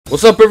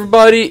What's up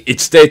everybody,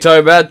 it's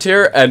Daytime Matt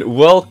here, and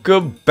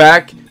welcome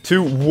back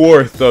to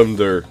War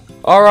Thunder.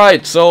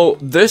 Alright, so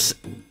this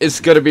is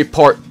gonna be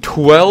part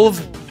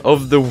 12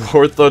 of the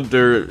War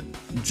Thunder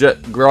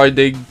jet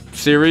grinding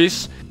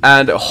series,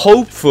 and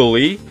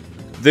hopefully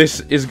this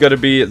is gonna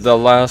be the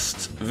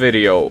last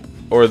video,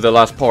 or the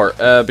last part,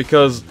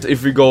 because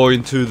if we go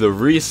into the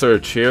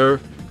research here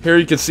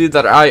you can see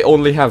that I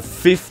only have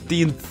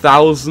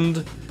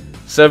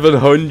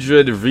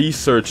 15,700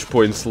 research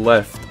points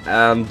left,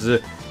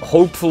 and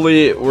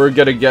hopefully we're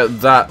gonna get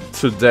that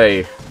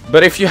today.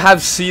 But if you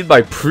have seen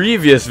my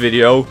previous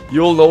video,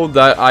 you'll know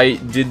that I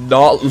did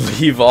not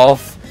leave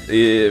off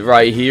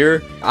right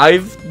here.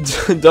 I've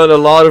done a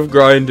lot of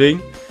grinding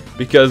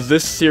because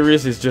this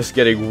series is just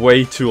getting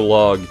way too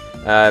long,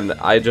 and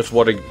I just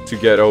wanted to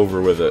get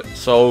over with it.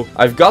 So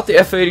I've got the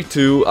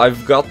F-82,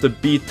 I've got the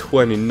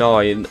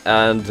B-29,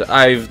 and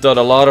I've done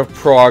a lot of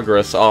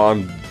progress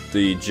on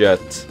the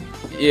jet.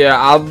 Yeah,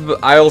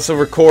 I also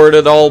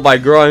recorded all my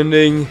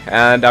grinding,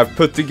 and I've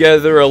put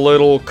together a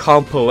little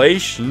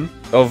compilation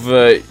of,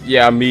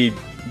 me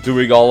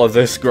doing all of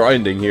this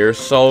grinding here.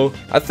 So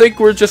I think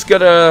we're just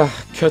gonna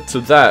cut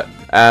to that.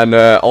 And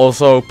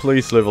also,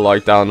 please leave a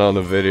like down on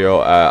the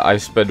video. I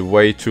spent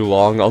way too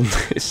long on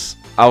this.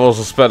 I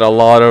also spent a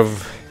lot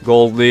of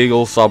gold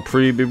eagles on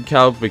premium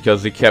count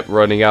because it kept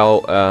running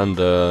out. And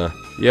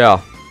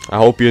yeah, I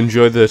hope you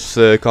enjoy this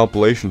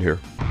compilation here.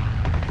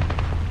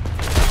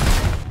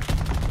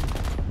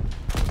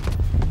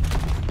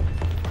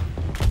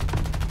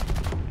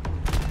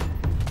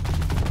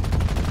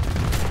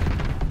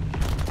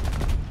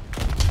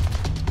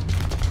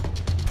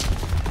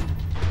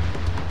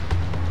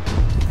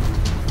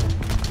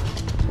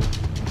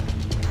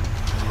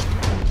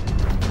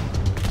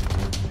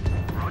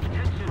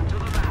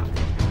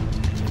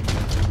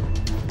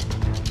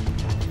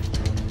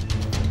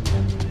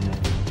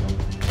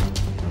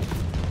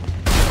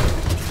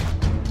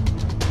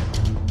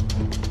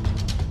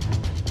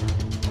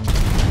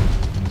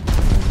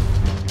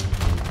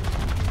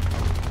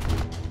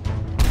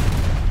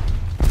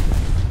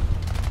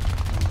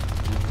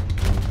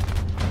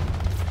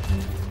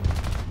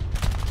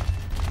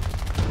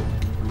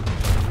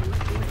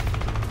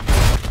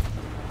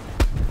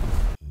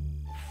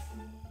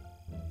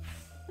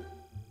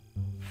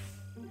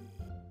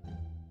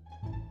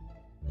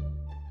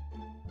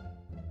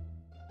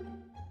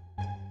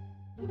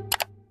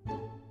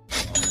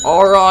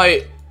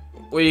 Alright,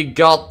 we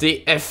got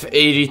the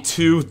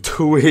F-82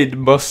 Twin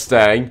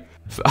Mustang.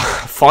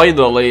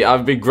 Finally,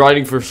 I've been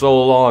grinding for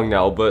so long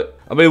now, but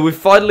I mean, we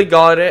finally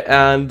got it,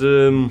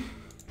 and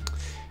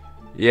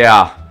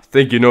yeah, I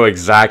think you know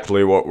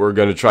exactly what we're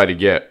gonna try to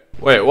get.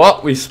 Wait,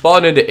 what? We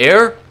spawned in the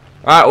air?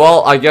 Alright,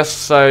 well, I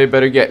guess I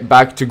better get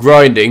back to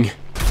grinding.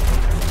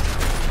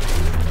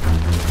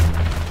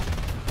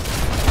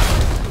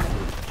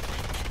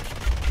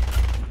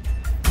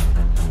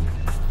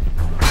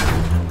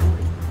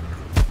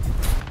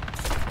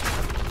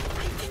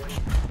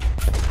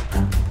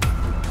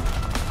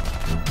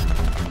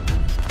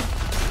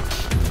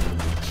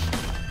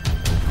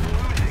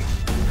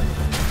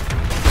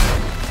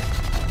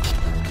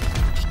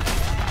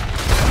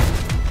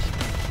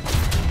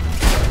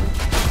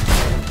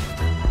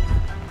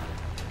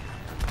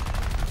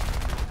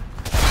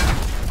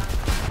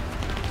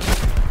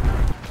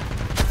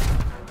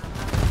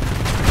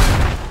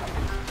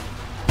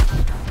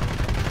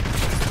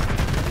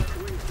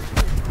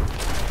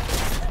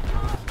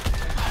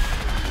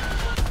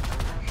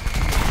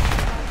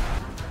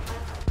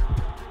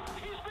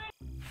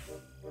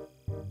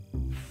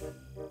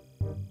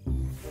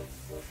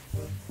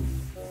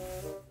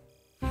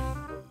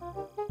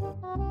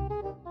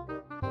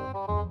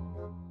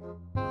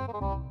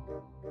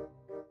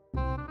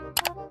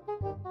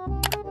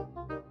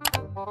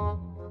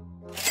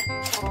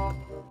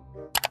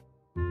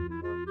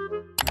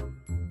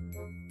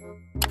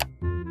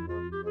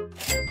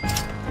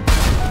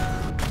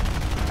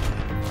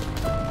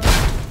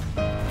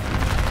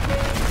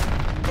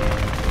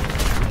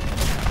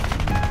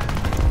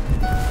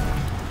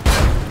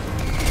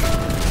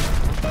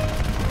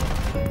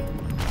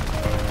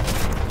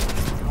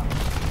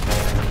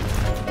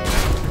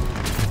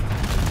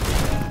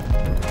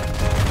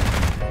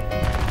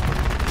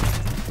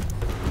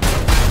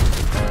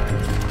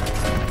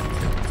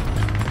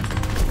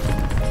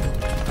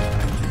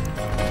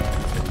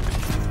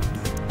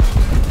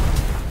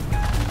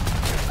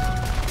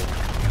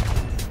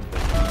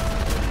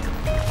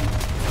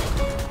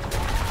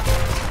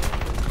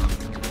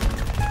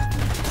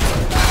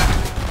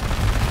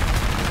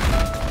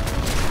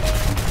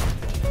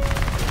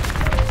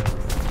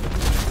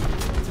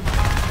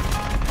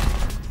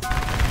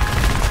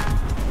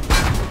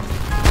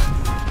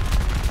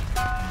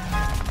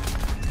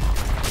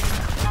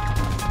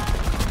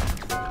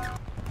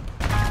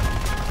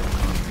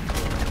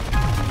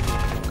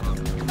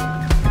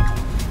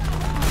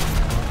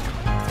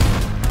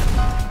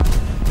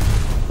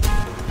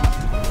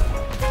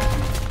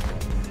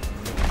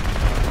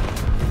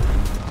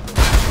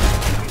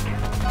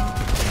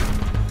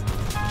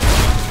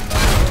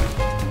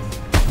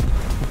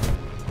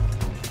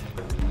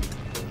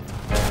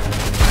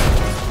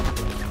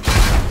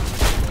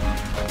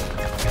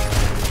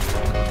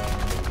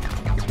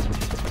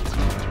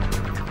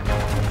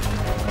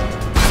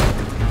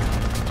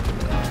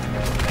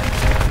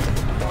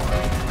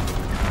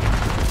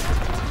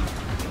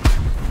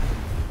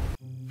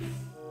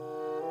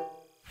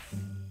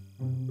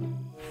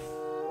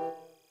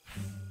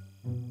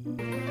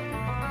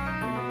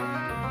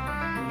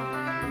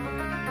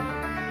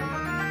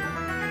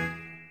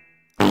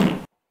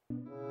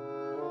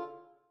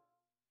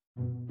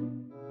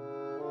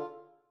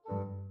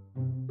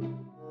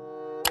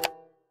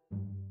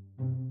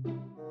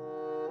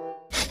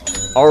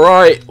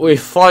 Alright, we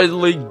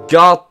finally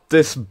got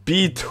this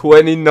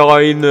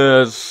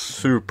B-29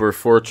 Super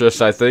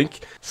Fortress, I think.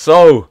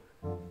 So,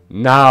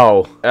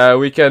 now,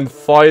 we can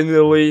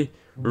finally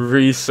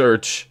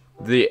research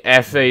the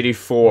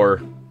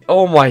F-84.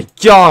 Oh my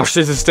gosh,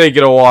 this is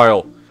taking a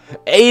while.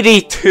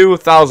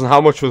 82,000,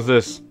 how much was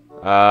this?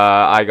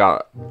 I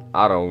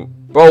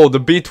don't... Bro, the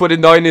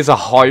B-29 is a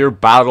higher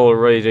battle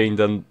rating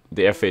than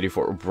the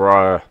F-84,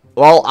 bruh.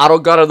 Well, I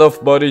don't got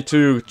enough money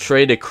to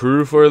trade a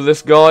crew for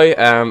this guy,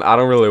 and I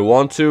don't really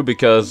want to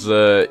because,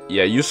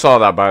 yeah, you saw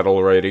that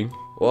battle rating.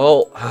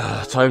 Well,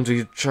 time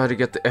to try to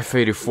get the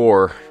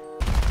F-84.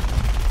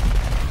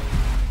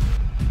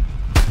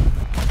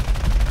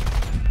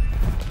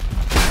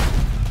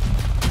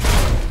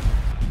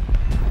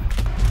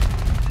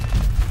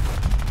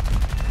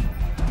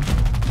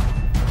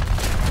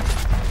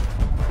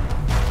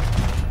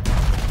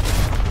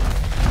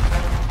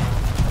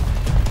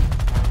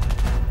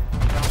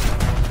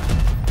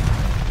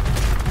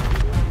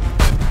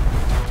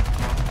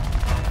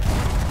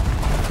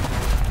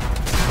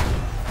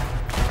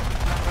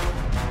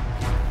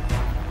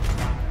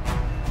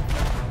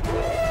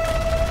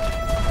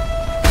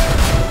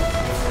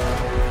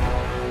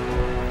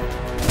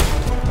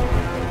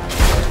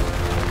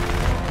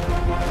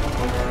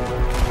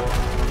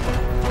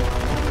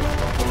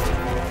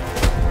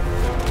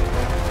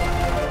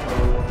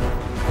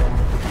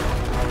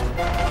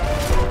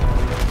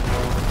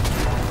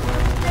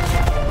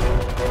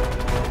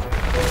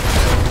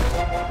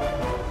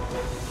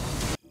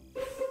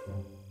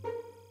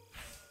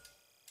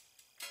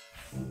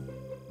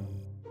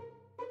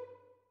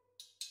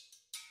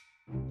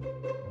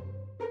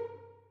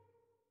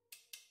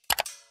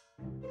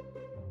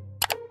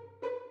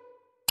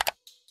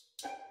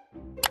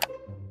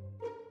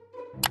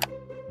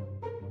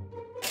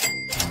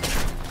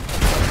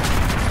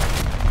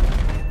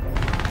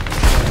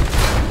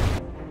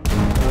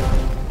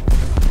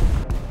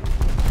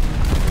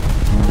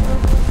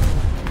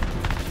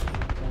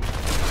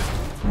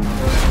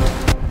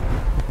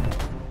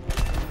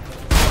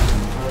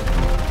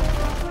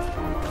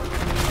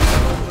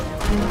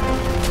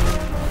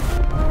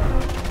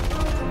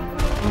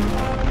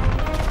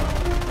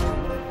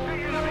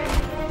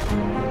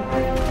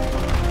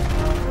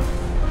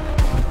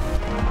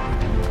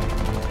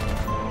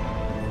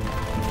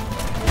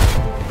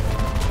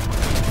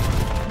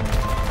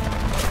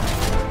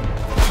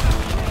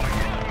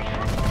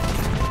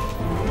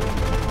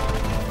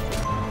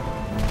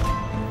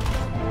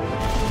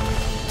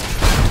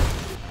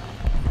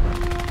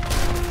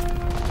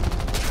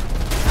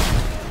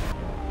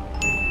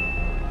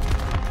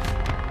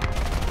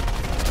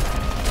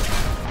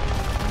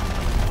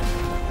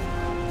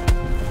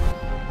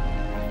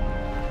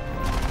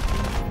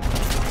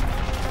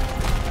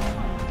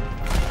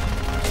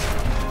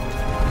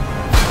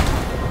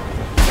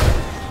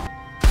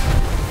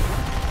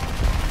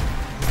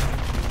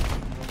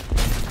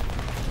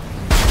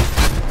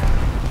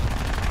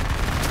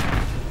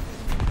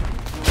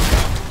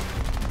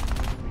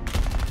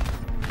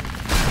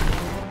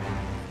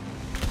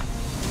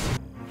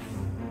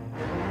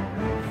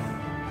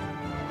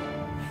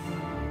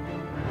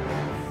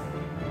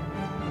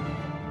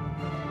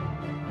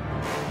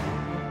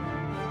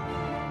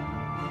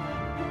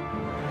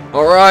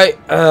 Alright,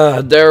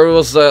 there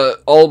was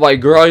all my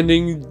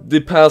grinding the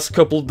past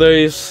couple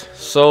days,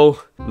 so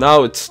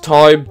now it's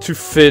time to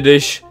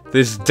finish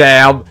this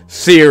damn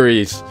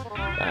series.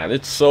 And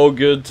it's so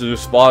good to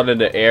spawn in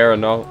the air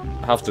and not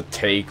have to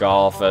take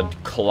off and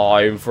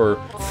climb for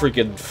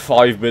freaking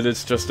 5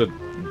 minutes just to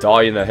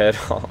die in the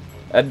head-on.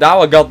 And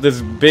now I got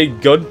this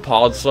big gun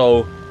pod,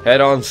 so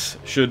head-ons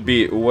should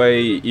be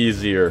way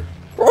easier.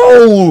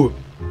 Bro!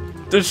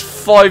 There's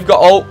 5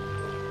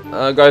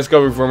 guys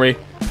coming for me.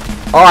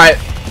 Alright.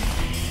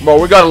 Bro,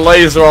 we got a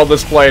laser on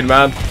this plane,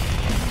 man.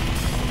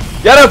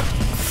 Get him!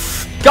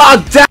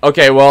 God damn!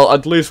 Okay, well,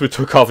 at least we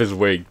took off his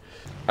wing.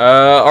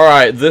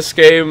 Alright, this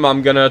game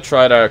I'm gonna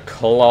try to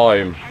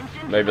climb.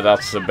 Maybe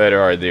that's a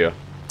better idea.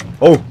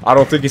 Oh, I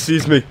don't think he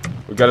sees me.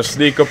 We gotta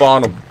sneak up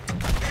on him.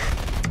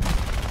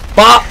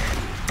 Bah!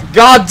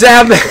 God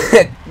damn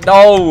it!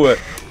 No!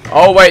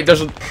 Oh, wait,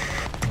 there's a...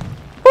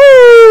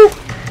 Woo!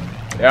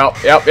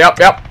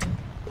 Yep.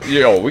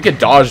 Yo, we can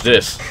dodge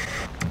this.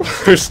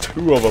 There's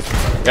 2 of them.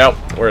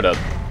 Yep, we're dead.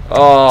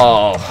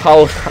 Oh,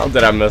 how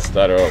did I mess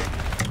that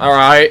up?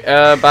 Alright,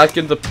 back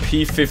in the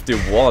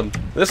P-51.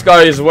 This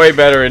guy is way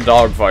better in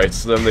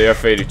dogfights than the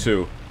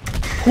F-82.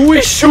 Who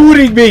is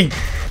shooting me?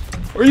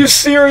 Are you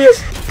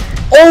serious?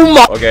 Oh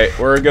my... Okay,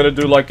 we're gonna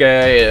do like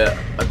a...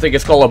 I think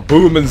it's called a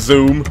boom and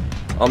zoom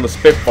on the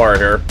Spitfire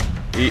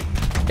here.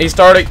 He's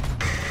starting...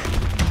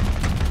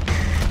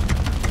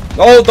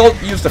 No,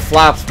 don't use the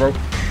flaps, bro.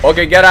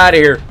 Okay, get out of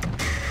here.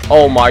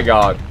 Oh my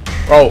god.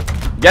 Bro,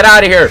 get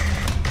out of here.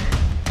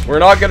 We're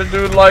not gonna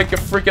do like a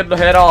freaking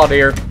head-on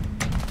here.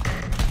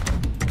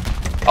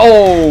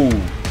 Oh!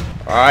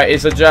 Alright,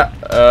 it's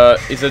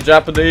a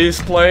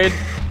Japanese plane.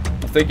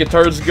 I think it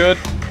turns good.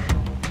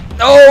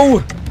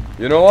 No!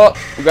 You know what?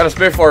 We got a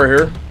Spitfire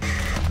here.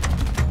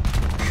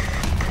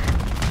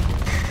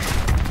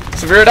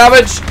 Severe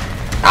damage.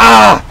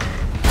 Ah!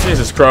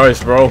 Jesus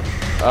Christ, bro.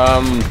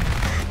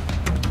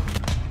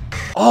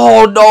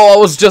 Oh no, I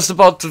was just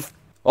about to...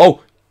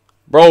 Oh,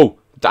 bro.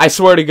 I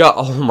swear to God.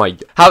 Oh my...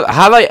 Have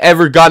I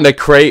ever gotten a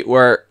crate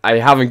where I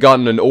haven't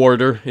gotten an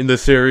order in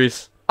this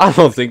series? I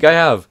don't think I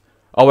have.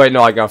 Oh wait,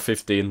 no, I got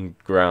 15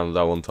 grand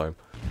that one time.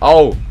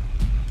 Oh.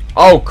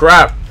 Oh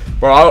crap.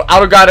 Bro, I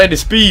don't got any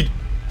speed.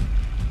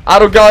 I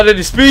don't got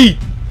any speed.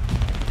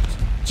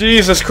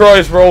 Jesus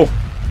Christ, bro.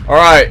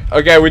 Alright,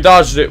 okay, we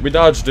dodged it. We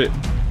dodged it.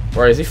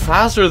 Bro, is he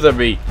faster than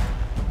me?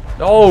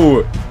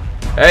 No.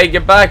 Hey,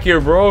 get back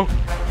here, bro.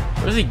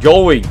 Where's he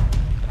going?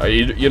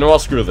 You know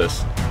what? Screw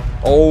this.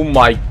 Oh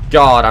my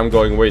God, I'm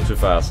going way too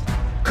fast.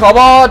 Come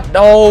on!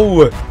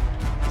 No!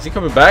 Is he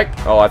coming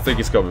back? Oh, I think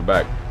he's coming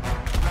back.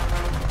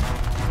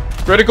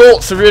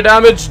 Critical! Severe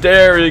damage!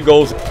 There he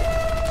goes.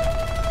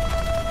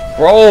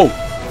 Bro!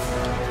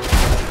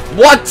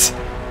 What?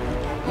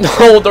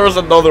 No, there's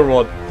another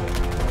one.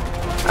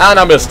 And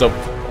I missed him.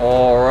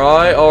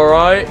 Alright,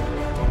 alright.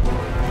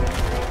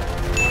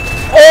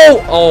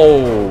 Oh!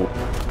 Oh!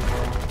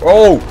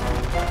 Oh!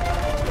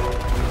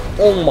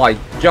 Oh my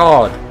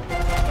God.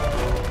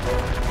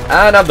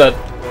 And I'm dead.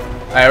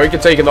 Hey, we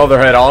can take another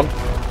head on.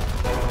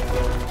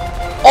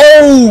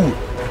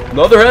 Oh!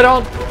 Another head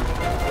on?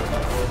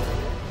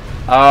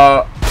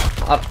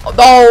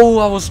 No!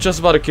 I was just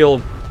about to kill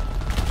him.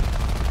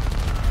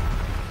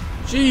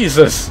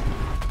 Jesus.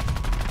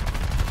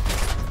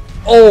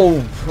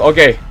 Oh!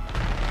 Okay.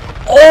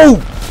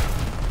 Oh!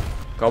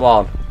 Come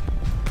on.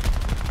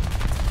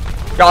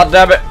 God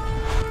damn it.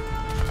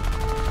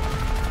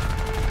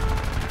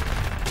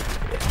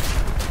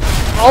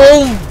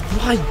 Oh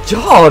my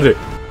God!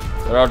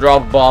 And I'll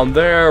drop a bomb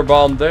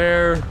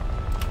there,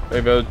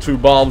 maybe 2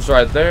 bombs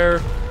right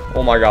there.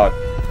 Oh my God.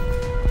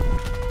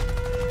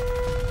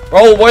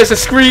 Oh, why is the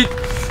screen?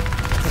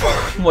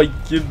 Oh my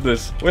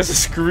goodness. Why is the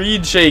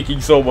screen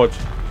shaking so much?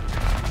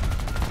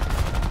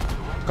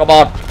 Come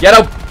on, get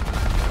up!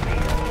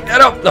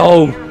 Get up!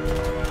 No!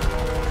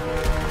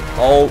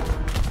 Oh.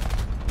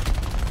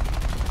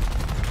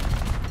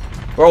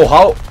 Bro,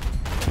 how?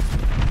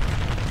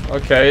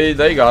 Okay,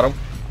 they got him.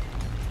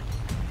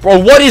 Bro,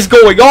 what is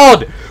going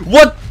on?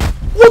 What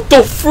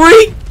the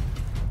freak?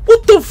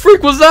 What the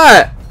freak was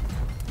that?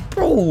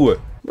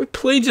 Bro, my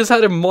plane just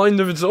had a mind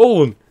of its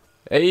own.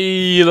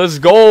 Hey, let's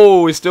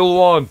go. We still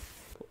won.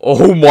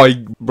 Oh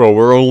my... Bro,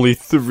 we're only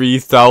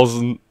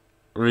 3,000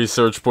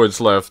 research points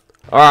left.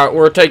 Alright,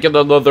 we're taking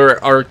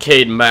another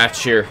arcade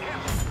match here.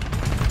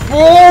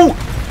 Whoa!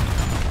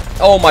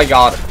 Oh my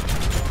God.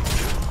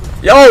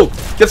 Yo,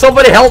 can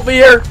somebody help me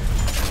here?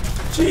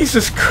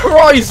 Jesus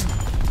Christ.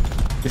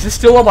 Is it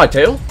still on my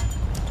tail?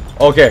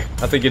 Okay,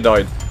 I think it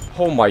died.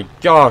 Oh my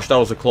gosh, that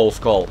was a close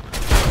call.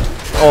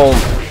 Oh,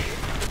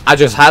 I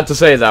just had to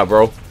say that,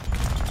 bro.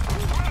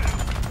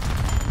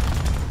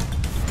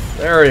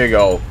 There you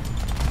go.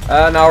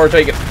 And now we're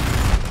taking...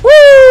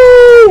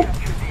 Woo!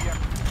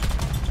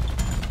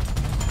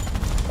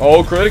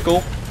 Oh,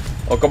 critical.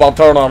 Oh, come on,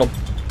 turn on him.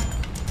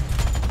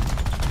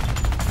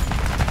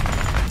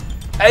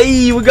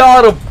 Hey, we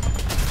got him.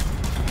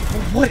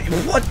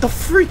 What the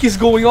freak is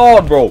going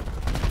on, bro?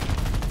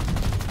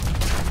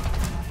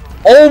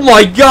 Oh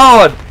my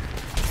God!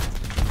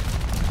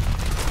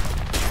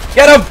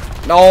 Get him!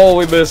 No,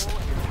 we missed.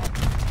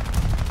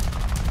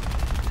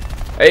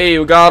 Hey,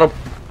 we got him.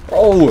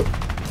 Oh!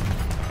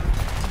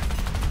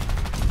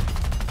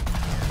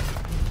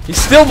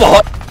 He's still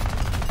behind.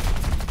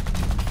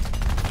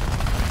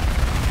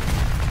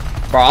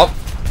 Bro.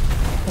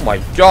 Oh my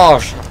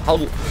gosh. How?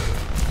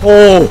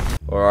 Oh!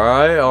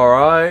 Alright,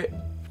 alright.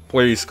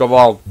 Please, come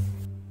on.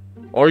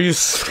 Are you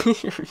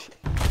serious?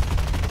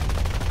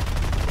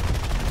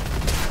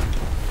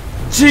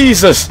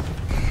 Jesus!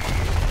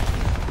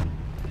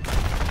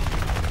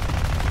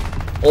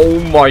 Oh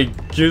my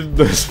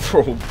goodness,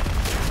 bro.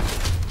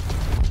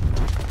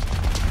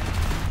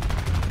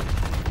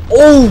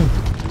 Oh!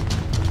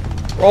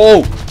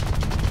 Bro!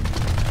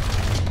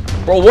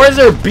 Bro, why is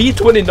there a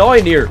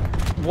B-29 here?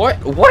 What?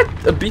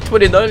 A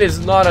B-29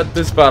 is not at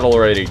this battle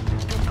rating.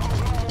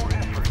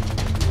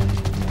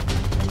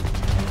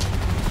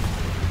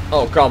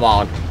 Oh, come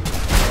on.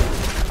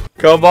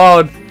 Come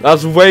on!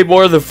 That's way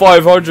more than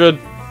 500!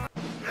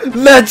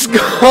 Let's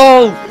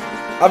go!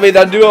 I mean,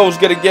 I knew I was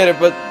gonna get it,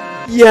 but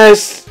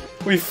yes!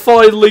 We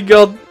finally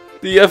got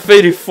the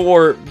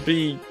F-84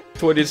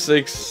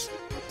 B-26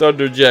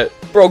 Thunderjet.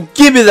 Bro,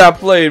 give me that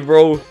plane,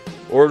 bro!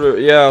 Order,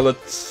 yeah,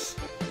 let's...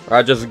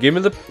 Alright, just give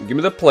me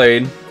the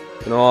plane.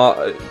 You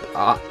know,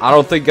 I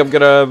don't think I'm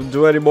gonna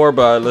do any more,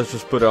 but let's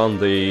just put it on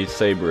the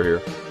Saber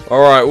here.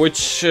 Alright,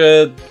 which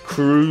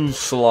crew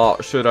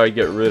slot should I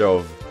get rid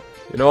of?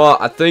 You know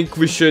what, I think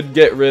we should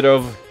get rid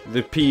of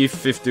the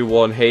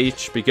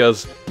P-51H,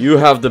 because you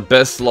have the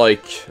best,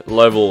 like,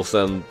 levels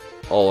and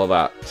all of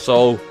that.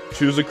 So,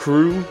 choose a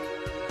crew.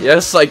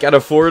 Yes, I can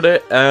afford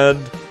it,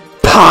 and...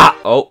 PAH!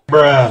 Oh.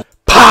 Bruh.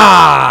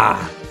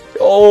 PAH!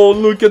 Oh,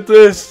 look at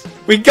this!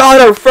 We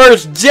got our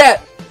first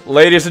jet!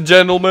 Ladies and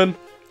gentlemen,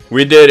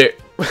 we did it.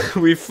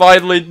 We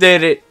finally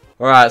did it.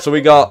 Alright, so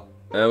we got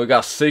We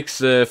got 6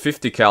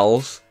 50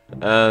 cals.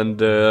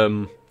 And,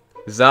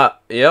 is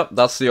that... Yep,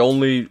 that's the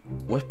only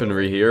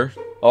weaponry here.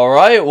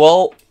 Alright,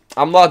 well,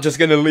 I'm not just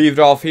gonna leave it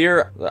off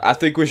here. I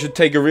think we should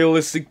take a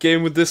realistic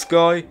game with this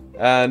guy.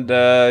 And,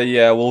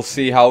 yeah, we'll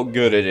see how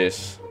good it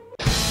is.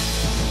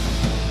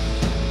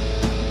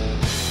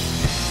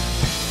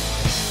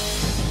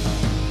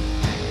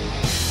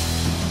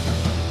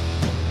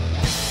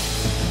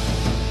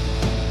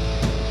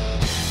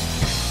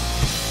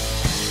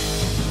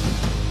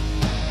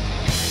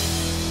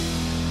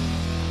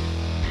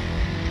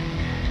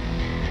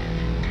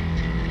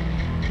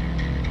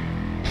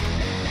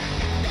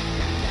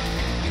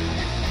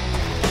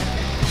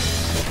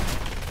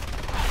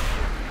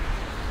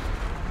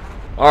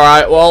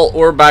 Alright, well,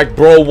 we're back.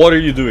 Bro, what are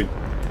you doing?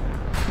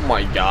 Oh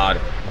my god.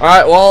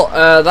 Alright,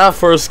 well, that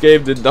first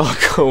game did not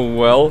go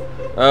well.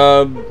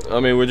 I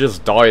mean, we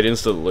just died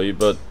instantly,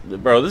 but,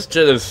 bro, this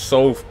jet is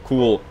so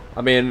cool.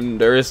 I mean,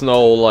 there is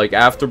no, like,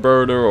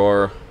 afterburner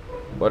or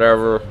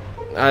whatever.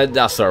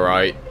 That's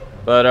alright.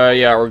 But,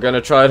 yeah, we're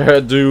gonna try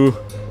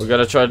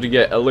to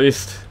get at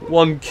least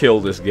 1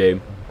 kill this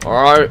game.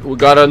 Alright, we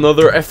got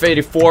another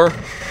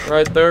F-84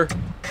 right there.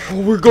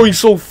 Oh, we're going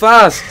so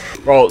fast!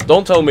 Bro,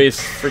 don't tell me it's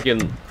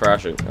freaking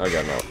crashing. I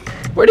got no.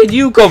 Where did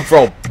you come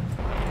from?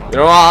 You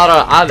know,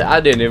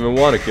 I didn't even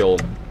want to kill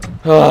him.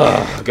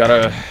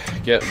 Gotta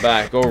get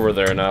back over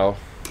there now.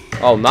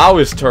 Oh, now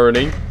he's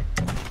turning.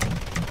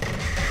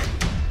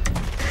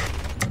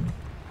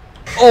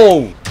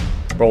 Oh!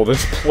 Bro,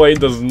 this plane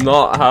does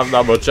not have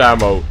that much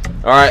ammo.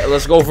 Alright,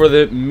 let's go for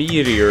the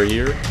meteor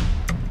here.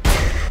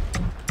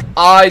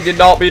 I did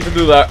not mean to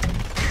do that.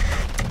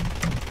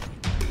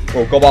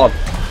 Oh, come on.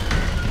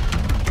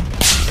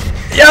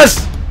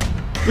 Yes!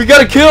 We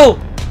got a kill!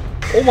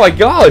 Oh my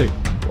god!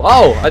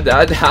 Wow, I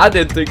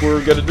didn't think we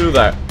were gonna do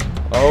that.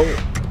 Oh,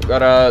 we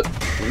got a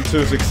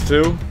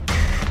 262.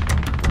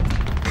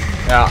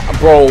 Yeah,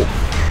 bro,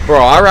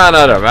 I ran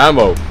out of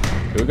ammo.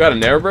 We got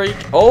an air brake?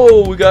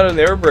 Oh, we got an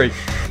air brake.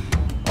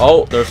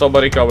 Oh, there's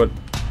somebody coming.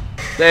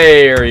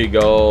 There you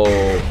go.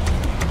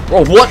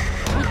 Bro, what?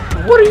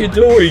 What are you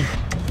doing?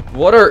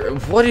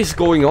 What is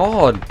going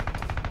on?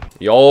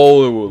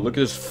 Yo, look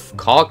at this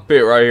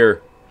cockpit right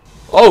here.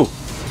 Oh!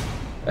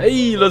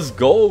 Hey, let's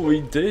go, we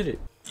did it.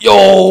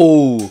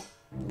 Yo!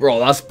 Bro,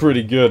 that's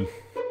pretty good.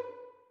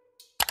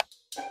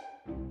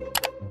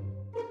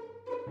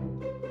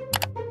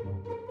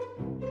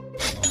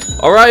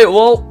 Alright,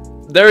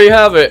 well, there you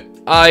have it.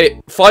 I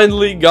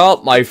finally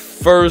got my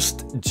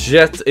first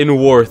jet in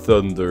War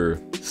Thunder.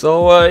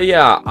 So,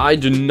 yeah, I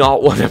do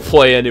not want to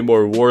play any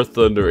more War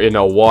Thunder in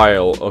a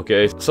while,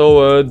 okay?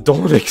 So,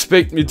 don't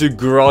expect me to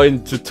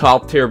grind to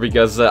top tier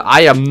because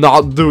I am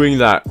not doing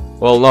that.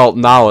 Well, not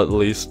now at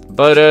least.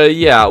 But,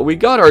 yeah, we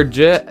got our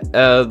jet.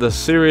 The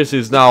series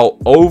is now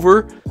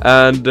over.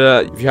 And,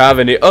 if you have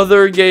any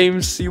other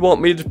games you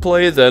want me to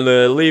play,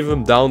 then leave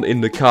them down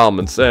in the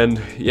comments.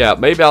 And, yeah,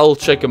 maybe I'll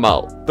check them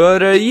out.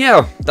 But,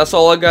 yeah, that's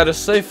all I gotta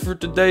say for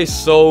today.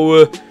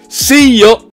 So, see ya!